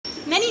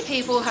Many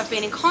people have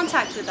been in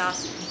contact with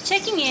us,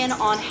 checking in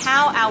on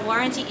how our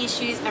warranty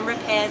issues and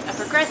repairs are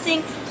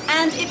progressing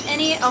and if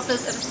any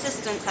offers of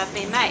assistance have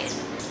been made,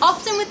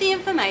 often with the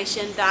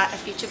information that a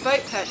future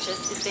boat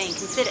purchase is being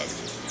considered.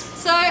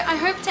 So I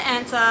hope to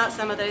answer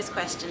some of those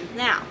questions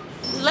now.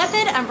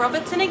 Leopard and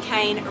Robertson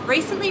Caine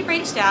recently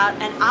reached out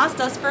and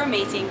asked us for a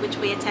meeting, which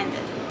we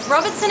attended.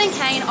 Robertson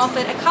Caine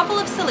offered a couple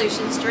of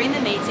solutions during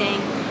the meeting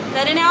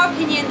that in our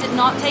opinion did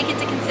not take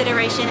into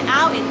consideration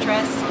our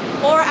interests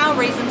or our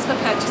reasons for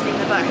purchasing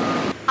the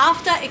boat.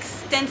 After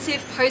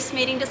extensive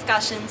post-meeting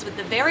discussions with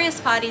the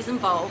various parties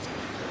involved,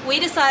 we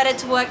decided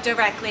to work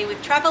directly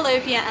with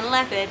Travelopia and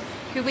Leopard,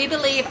 who we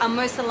believe are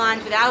most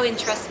aligned with our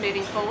interests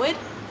moving forward,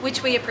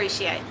 which we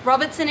appreciate.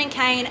 Robertson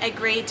Caine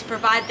agreed to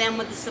provide them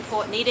with the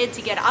support needed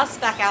to get us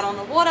back out on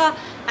the water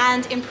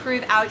and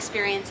improve our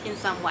experience in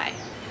some way.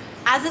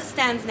 As it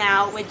stands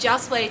now, we're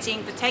just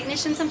waiting for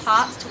technicians and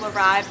parts to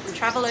arrive from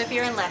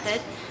Travelopia and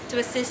Leopard to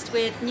assist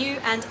with new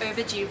and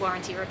overdue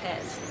warranty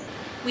repairs.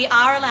 We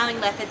are allowing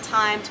Leopard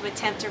time to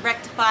attempt to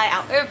rectify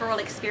our overall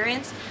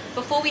experience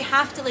before we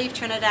have to leave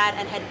Trinidad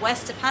and head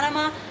west to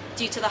Panama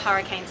due to the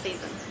hurricane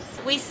season.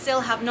 We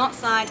still have not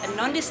signed a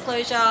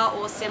non-disclosure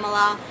or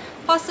similar,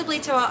 possibly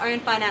to our own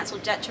financial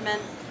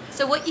detriment,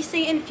 so what you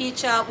see in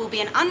future will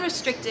be an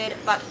unrestricted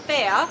but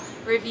fair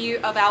review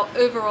of our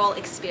overall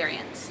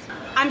experience.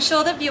 I'm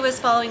sure that viewers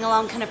following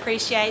along can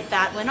appreciate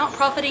that we're not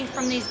profiting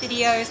from these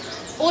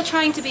videos or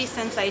trying to be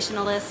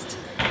sensationalist,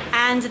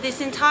 and this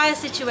entire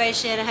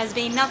situation has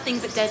been nothing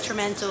but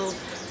detrimental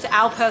to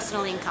our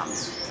personal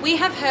incomes. We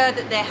have heard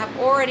that there have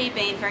already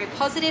been very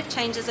positive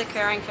changes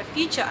occurring for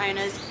future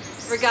owners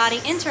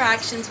regarding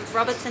interactions with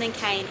Robertson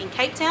Caine in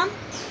Cape Town,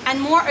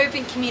 and more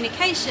open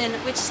communication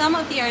which some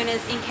of the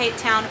owners in Cape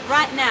Town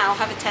right now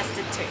have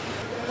attested to.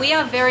 We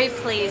are very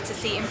pleased to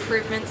see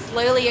improvements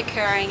slowly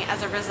occurring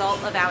as a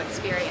result of our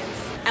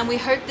experience, and we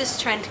hope this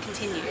trend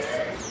continues.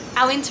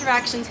 Our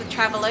interactions with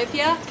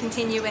Travelopia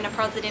continue in a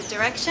positive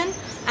direction,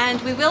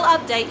 and we will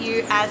update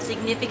you as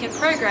significant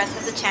progress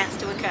has a chance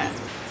to occur.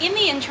 In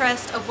the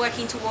interest of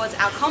working towards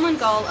our common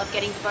goal of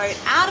getting the boat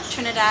out of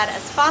Trinidad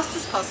as fast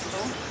as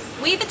possible,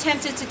 we've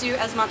attempted to do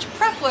as much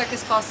prep work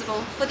as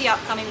possible for the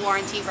upcoming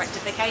warranty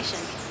rectification.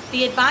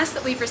 The advice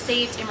that we've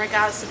received in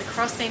regards to the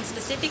crossbeam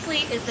specifically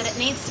is that it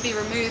needs to be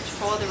removed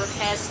for the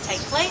repairs to take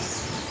place,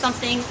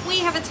 something we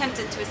have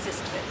attempted to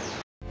assist with.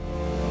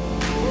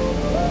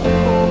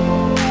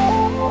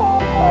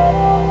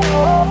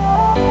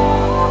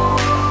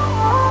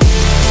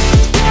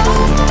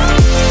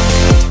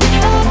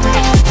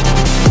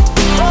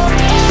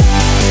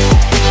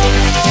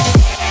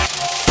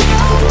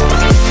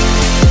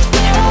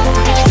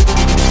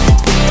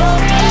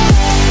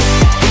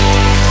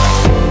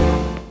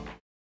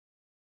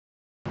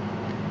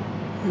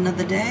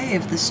 Another day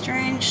of the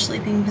strange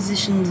sleeping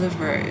positions of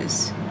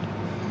Rose.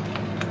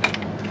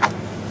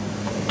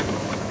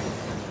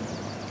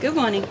 Good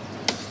morning.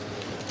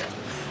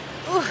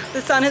 Ooh,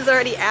 the sun is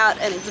already out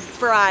and it's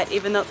bright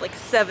even though it's like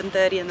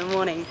 7:30 in the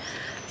morning.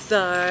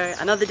 So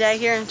another day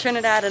here in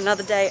Trinidad,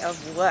 another day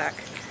of work.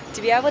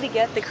 To be able to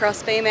get the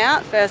crossbeam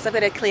out, first I've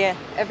got to clear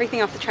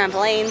everything off the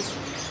trampolines.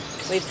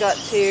 We've got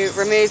to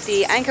remove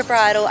the anchor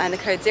bridle and the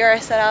code 0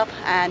 setup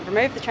and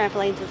remove the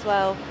trampolines as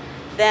well.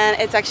 Then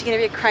it's actually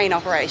going to be a crane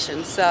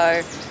operation,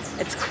 so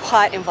it's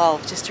quite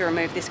involved just to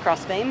remove this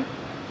crossbeam.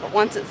 But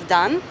once it's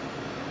done,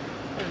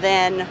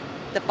 then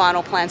the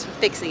final plans for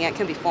fixing it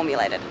can be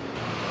formulated.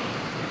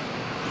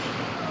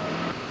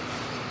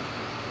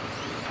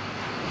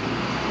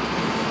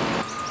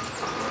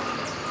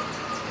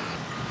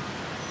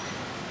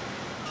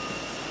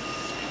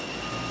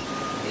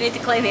 You need to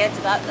clean the edge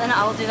of that, then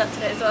I will do that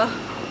today as well.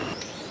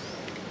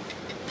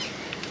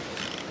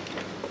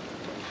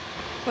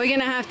 We're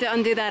going to have to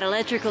undo that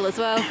electrical as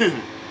well.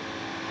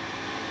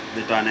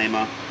 The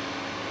dynamo?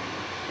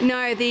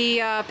 No,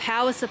 the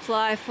power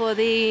supply for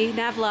the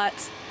nav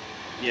lights.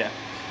 Yeah.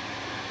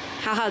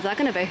 How hard is that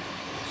going to be?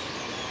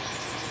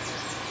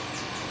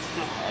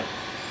 Not hard.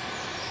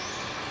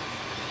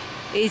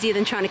 Easier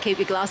than trying to keep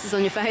your glasses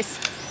on your face.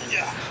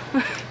 Yeah.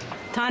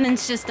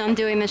 Tynan's just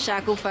undoing the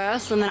shackle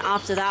first, and then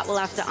after that we'll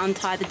have to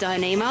untie the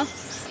dynamo.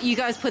 You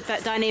guys put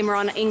that dynamo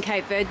on in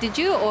Cape Verde, did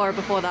you, or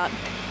before that?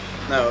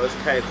 No, it was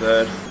Cape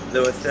Verde.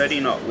 There were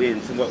 30 knot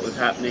winds, and what was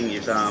happening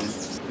is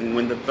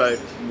when the boat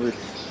was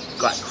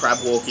like crab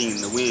walking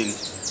in the wind,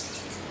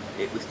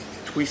 it was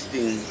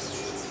twisting.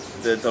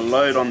 The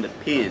load on the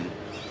pin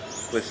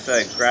was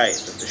so great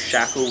that the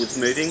shackle was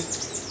moving.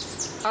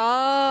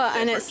 Oh,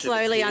 and it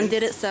slowly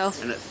undid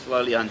itself. And it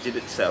slowly undid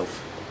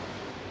itself.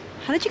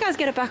 How did you guys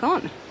get it back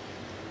on?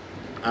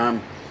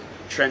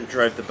 Trent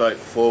drove the boat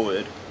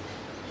forward.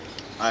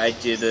 I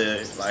did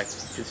a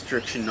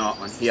constriction knot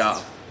on here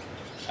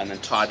and then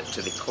tied it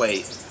to the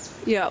cleat.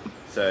 Yep.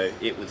 So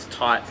it was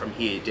tight from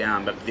here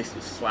down, but this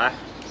was slack.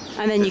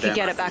 And then you could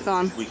get it back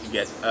on. We could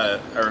get a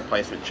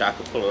replacement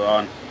shackle, pull it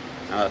on.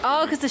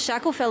 Oh, because the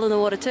shackle fell in the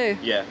water too.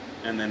 Yeah,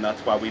 and then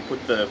that's why we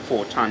put the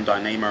 4-ton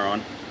dynamo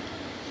on.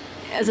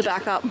 As a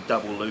backup.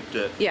 Double looped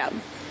it. Yeah.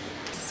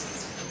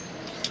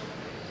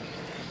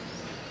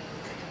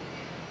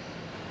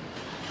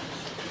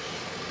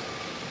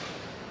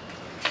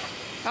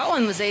 That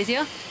one was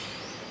easier.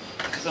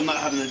 Because I'm not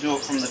having to do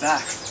it from the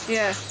back.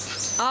 Yeah.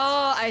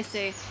 Oh, I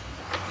see.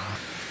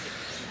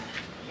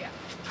 Yeah.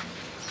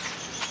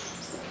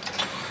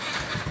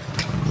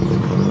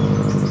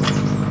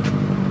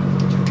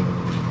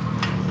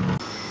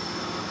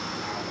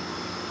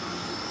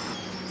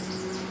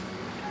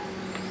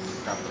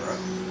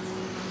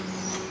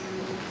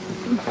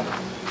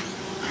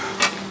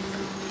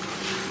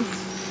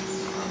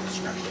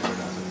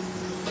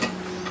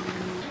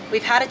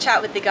 We've had a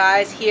chat with the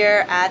guys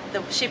here at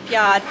the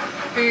shipyard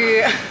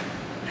who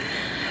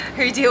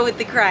deal with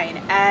the crane,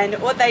 and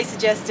what they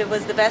suggested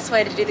was the best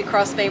way to do the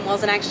crossbeam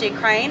wasn't actually a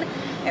crane,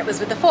 it was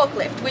with a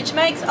forklift, which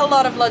makes a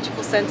lot of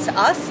logical sense to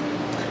us.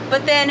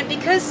 But then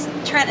because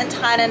Trent and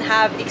Tynan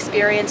have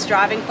experience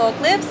driving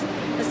forklifts,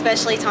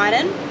 especially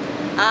Tynan,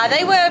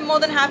 they were more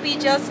than happy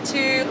just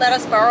to let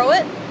us borrow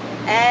it,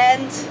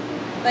 and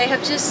they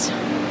have just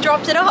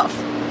dropped it off.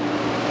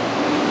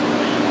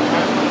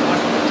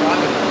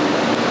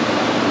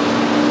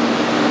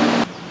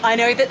 I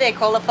know that they're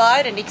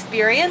qualified and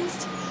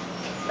experienced,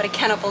 but I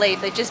cannot believe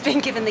they've just been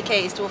given the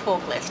keys to a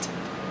forklift.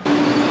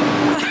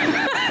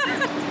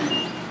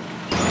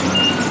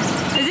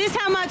 Is this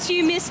how much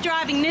you miss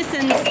driving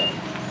Nissans?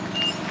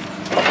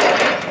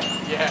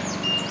 Yeah.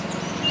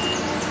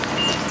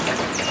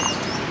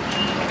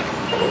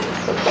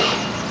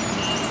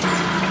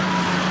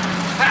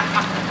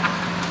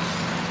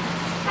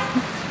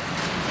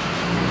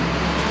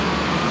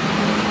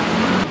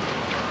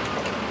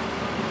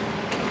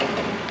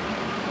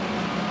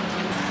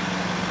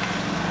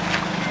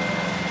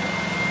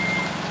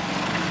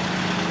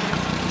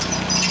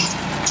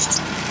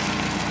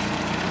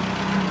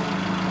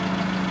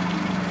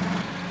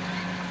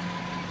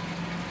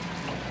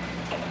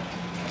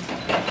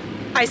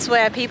 I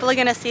swear people are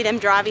going to see them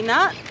driving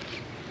that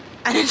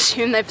and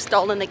assume they've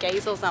stolen the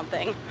keys or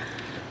something.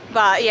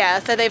 But yeah,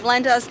 so they've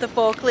lent us the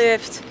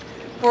forklift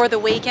for the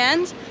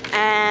weekend,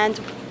 and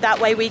that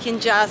way we can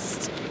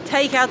just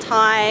take our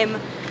time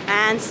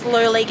and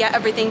slowly get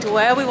everything to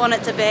where we want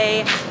it to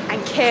be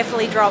and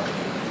carefully drop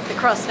the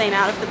crossbeam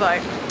out of the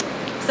boat.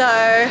 So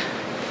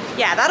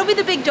yeah, that'll be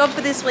the big job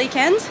for this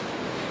weekend.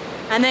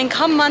 And then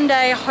come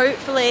Monday,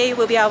 hopefully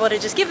we'll be able to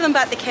just give them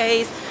back the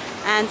keys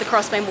and the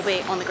crossbeam will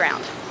be on the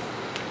ground.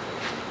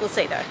 We'll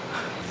see though.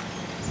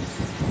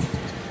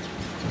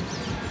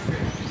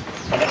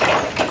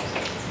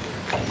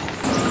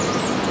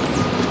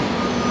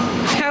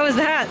 How was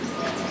that?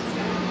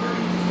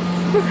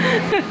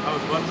 That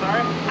was what,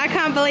 sorry? I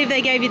can't believe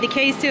they gave you the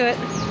keys to it.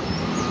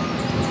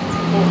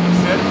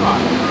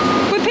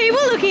 Certified. Were people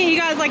looking at you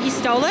guys like you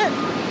stole it?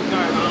 No,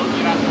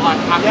 you know, like,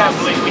 I can't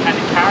believe we had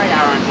to carry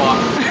our own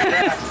box.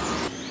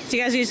 So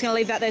you guys are just going to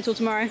leave that there till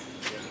tomorrow?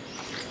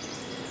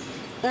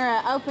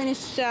 Alright, I'll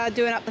finish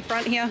doing up the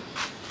front here.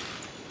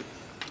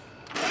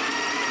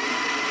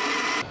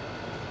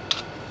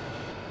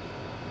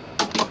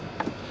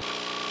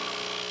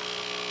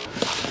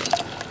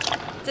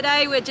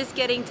 Today we're just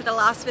getting to the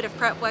last bit of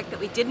prep work that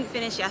we didn't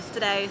finish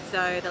yesterday.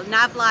 So the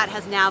nav light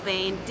has now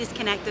been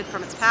disconnected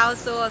from its power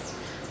source.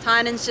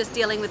 Tynan's just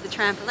dealing with the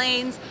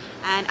trampolines,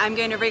 and I'm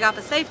going to rig up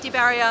a safety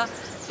barrier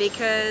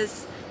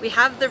because we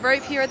have the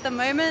rope here at the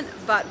moment,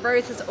 but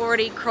Rose has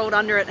already crawled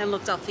under it and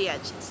looked off the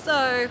edge.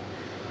 So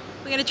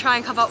we're going to try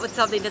and come up with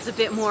something that's a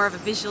bit more of a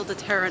visual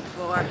deterrent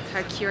for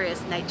her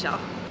curious nature.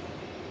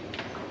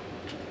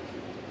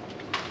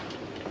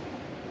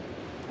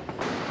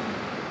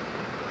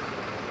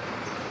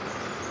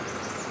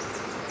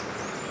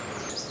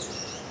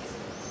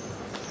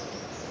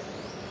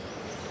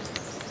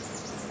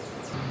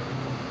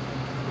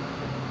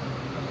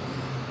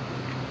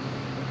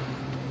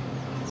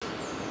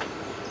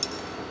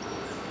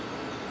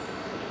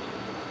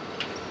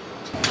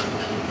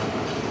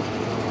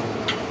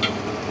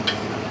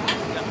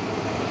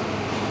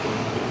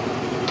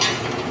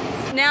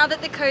 Now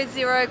that the Code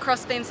Zero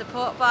crossbeam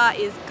support bar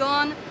is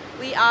gone,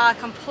 we are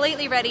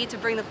completely ready to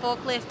bring the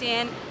forklift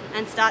in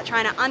and start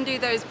trying to undo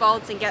those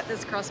bolts and get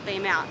this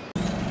crossbeam out.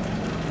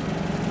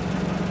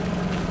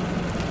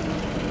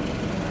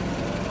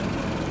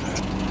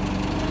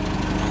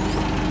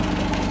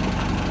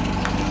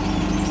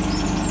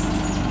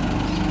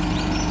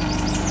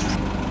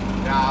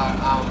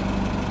 Now,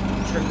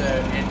 trim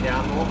the end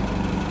down more.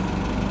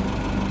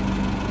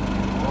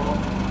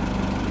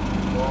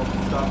 More.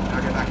 Stop.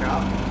 Now go back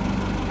up.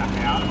 Back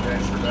out.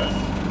 Then reverse.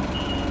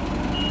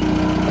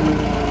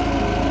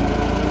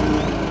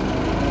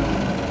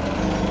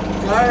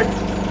 Go.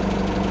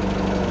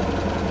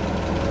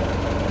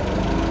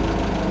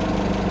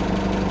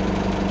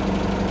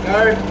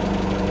 Go.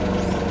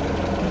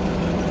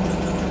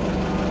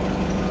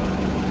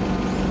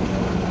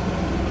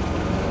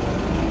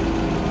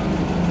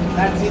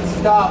 That's it,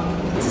 stop.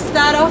 To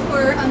start off,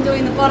 we're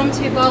undoing the bottom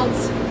two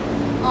bolts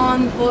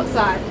on the port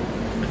side.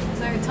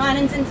 So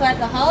Tynan's inside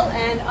the hull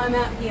and I'm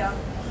out here.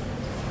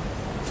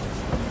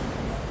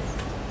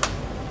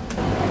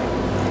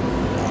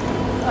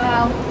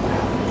 Well,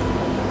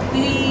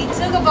 we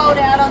took a bolt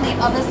out on the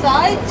other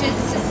side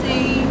just to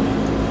see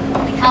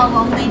how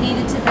long they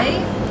needed to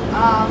be.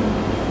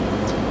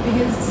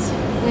 because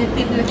we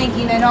were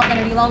thinking they're not going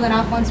to be long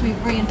enough once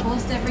we've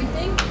reinforced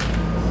everything.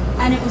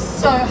 And it was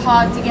so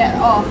hard to get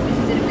off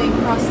because it had been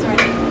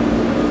cross-threaded.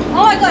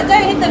 Oh my god,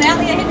 don't hit them out,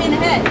 they hit me in the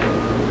head.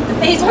 But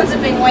these ones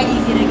have been way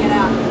easier to get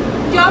out.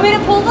 Do you want me to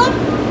pull them?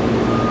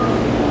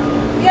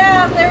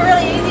 Yeah, they're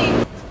really easy.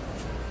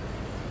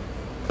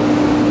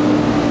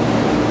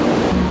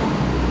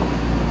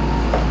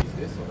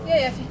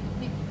 Yeah.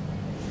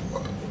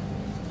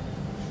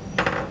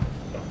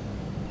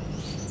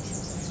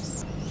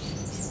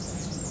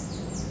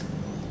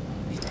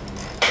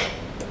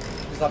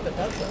 Just like the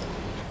pencil.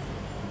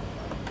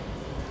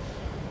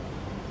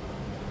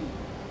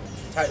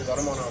 Take the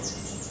bottom one off.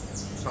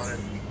 Try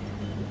and...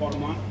 The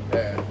bottom one?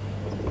 Yeah.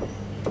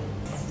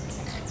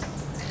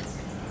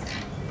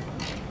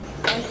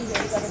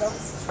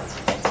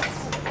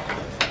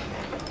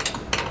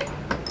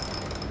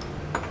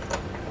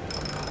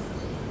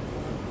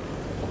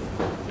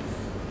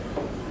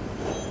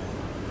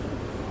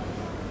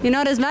 You're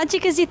not as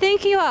magic as you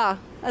think you are,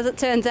 as it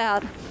turns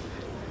out.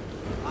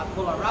 I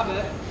pull a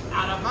rabbit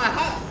out of my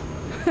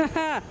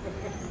hat.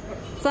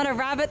 It's not a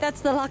rabbit,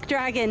 that's the luck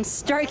dragon.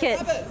 Stroke it.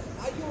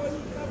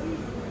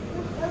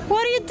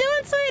 What are you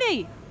doing,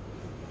 sweetie?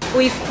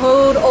 We've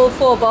pulled all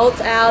 4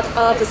 bolts out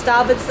of the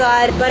starboard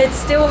side, but it's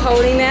still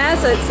holding there,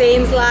 so it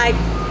seems like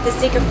the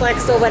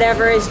Sikaflex or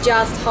whatever is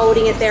just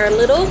holding it there a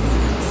little.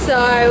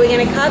 So we're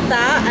going to cut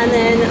that and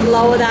then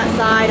lower that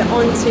side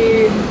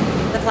onto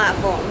the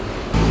platform.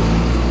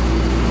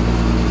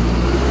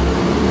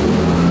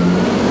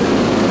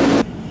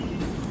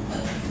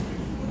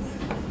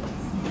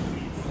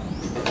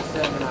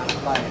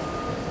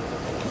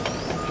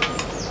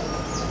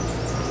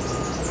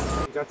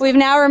 We've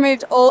now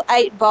removed all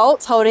 8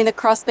 bolts holding the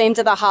crossbeam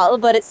to the hull,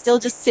 but it's still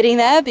just sitting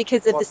there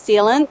because of the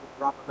sealant.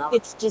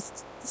 It's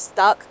just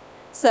stuck.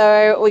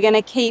 So we're going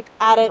to keep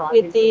at it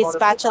with these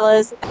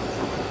spatulas.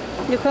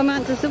 You come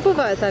out to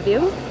supervise, have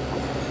you?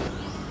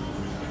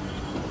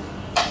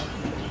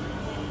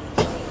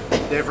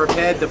 They've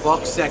repaired the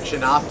box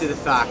section after the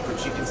fact,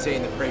 which you can see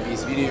in the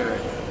previous video.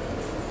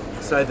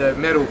 So the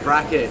metal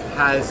bracket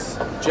has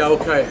gel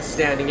coat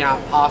standing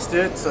out past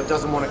it, so it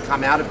doesn't want to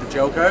come out of the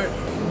gel coat.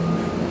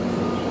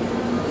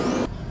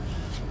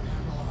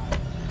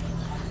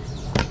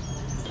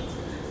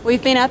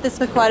 We've been at this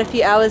for quite a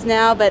few hours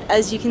now, but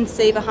as you can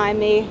see behind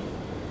me,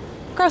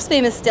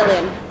 crossbeam is still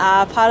in.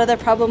 Part of the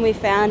problem we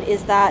found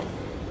is that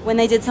when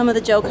they did some of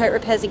the gel coat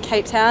repairs in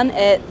Cape Town,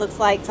 it looks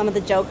like some of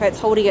the gel coat's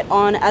holding it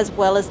on as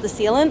well as the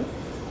sealant.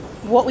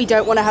 What we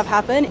don't want to have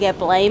happen, get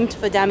blamed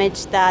for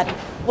damage that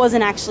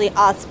wasn't actually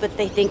us, but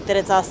they think that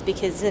it's us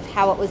because of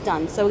how it was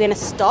done. So we're going to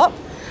stop.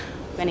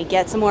 We're going to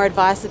get some more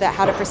advice about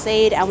how to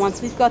proceed, and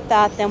once we've got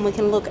that, then we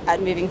can look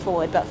at moving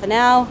forward. But for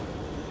now,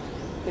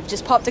 we've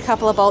just popped a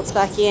couple of bolts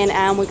back in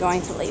and we're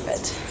going to leave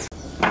it.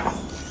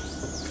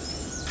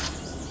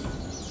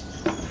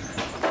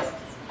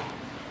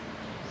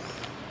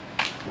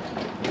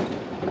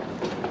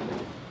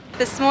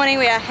 This morning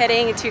we are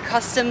heading to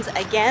customs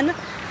again.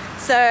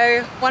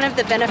 So one of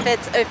the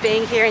benefits of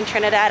being here in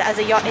Trinidad as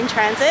a yacht in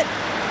transit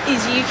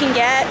is you can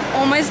get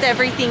almost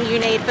everything you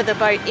need for the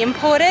boat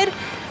imported,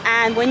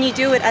 and when you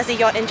do it as a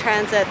yacht in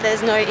transit,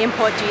 there's no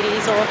import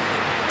duties or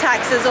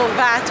taxes or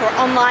VAT or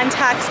online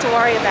tax to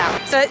worry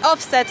about. So it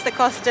offsets the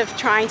cost of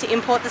trying to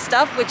import the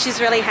stuff, which is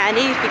really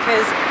handy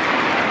because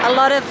a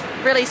lot of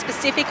really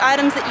specific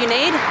items that you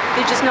need,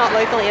 they're just not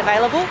locally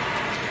available.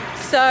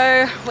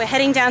 So we're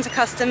heading down to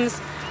customs.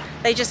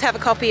 They just have a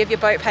copy of your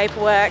boat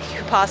paperwork,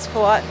 your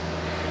passport.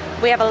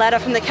 We have a letter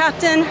from the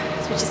captain,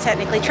 which is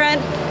technically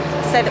Trent,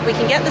 to say that we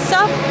can get the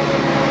stuff.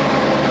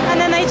 And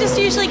then they just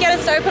usually get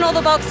us to open all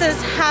the boxes,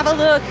 have a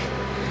look,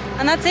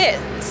 and that's it.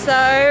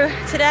 So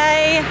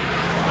today,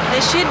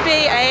 there should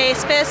be a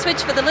spare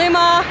switch for the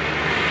Lumar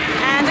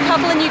and a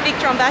couple of new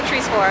Victron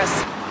batteries for us.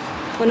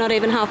 We're not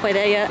even halfway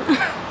there yet.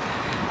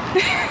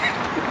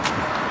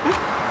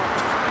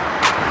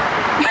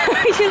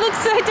 You look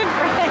so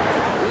depressed.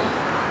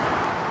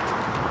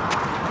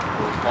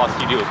 Whilst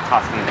you do with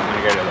customs, I'm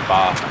going to go to the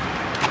bar.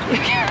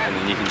 And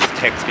then you can just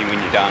text me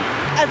when you're done.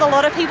 As a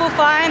lot of people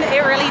find,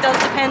 it really does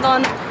depend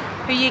on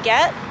who you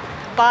get.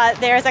 But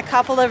there's a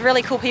couple of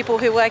really cool people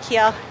who work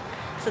here,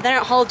 so they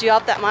don't hold you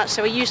up that much,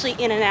 so we're usually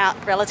in and out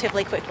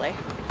relatively quickly.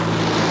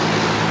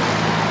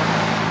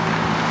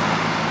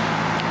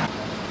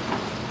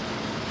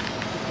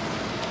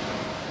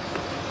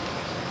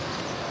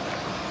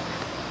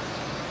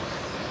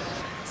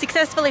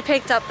 Successfully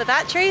picked up the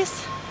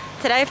batteries.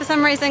 Today, for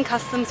some reason,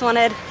 customs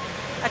wanted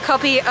a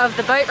copy of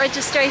the boat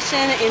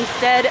registration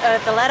instead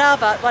of the letter,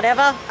 but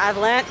whatever, I've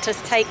learnt to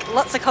take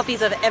lots of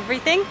copies of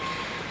everything.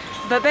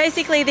 But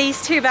basically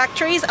these 2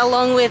 batteries,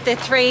 along with the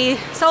 3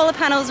 solar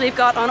panels we've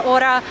got on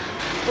order,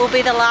 will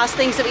be the last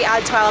things that we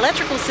add to our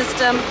electrical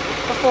system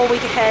before we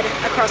head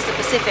across the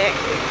Pacific.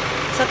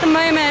 So at the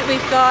moment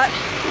we've got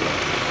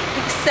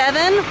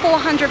 7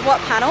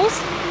 400-watt panels.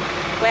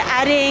 We're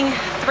adding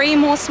 3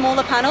 more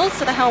smaller panels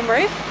to the helm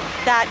roof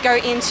that go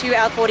into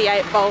our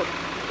 48-volt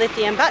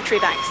lithium battery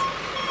banks.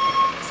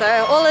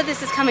 So all of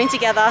this is coming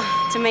together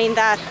to mean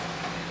that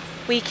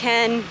we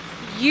can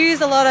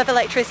use a lot of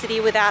electricity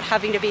without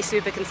having to be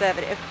super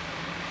conservative,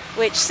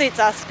 which suits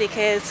us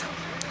because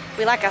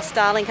we like our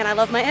Starlink and I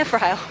love my air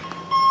fryer.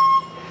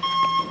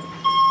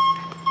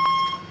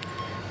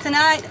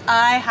 Tonight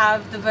I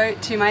have the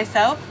boat to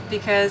myself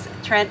because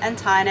Trent and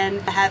Tynan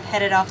have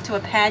headed off to a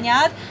pan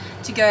yard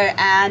to go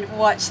and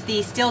watch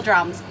the steel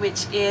drums,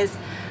 which is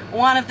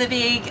one of the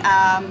big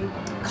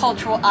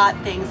cultural art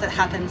things that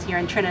happens here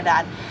in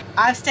Trinidad.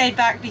 I've stayed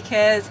back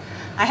because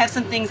I have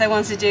some things I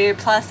want to do,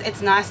 plus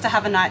it's nice to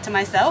have a night to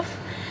myself,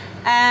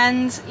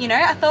 and you know,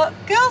 I thought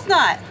girls'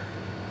 night.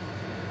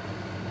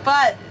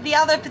 But the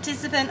other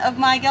participant of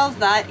my girls'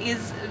 night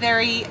is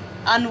very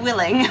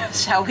unwilling,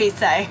 shall we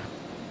say.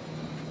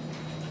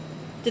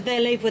 Did they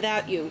leave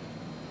without you?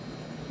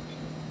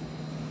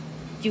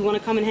 Do you want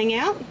to come and hang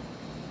out?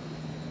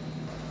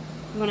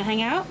 You want to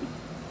hang out?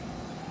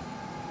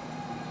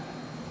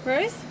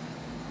 Rose?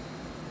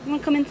 You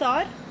want to come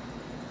inside?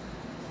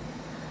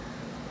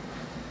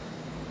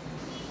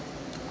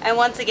 And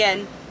once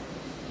again,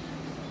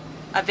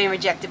 I've been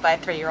rejected by a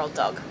 3-year-old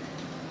dog.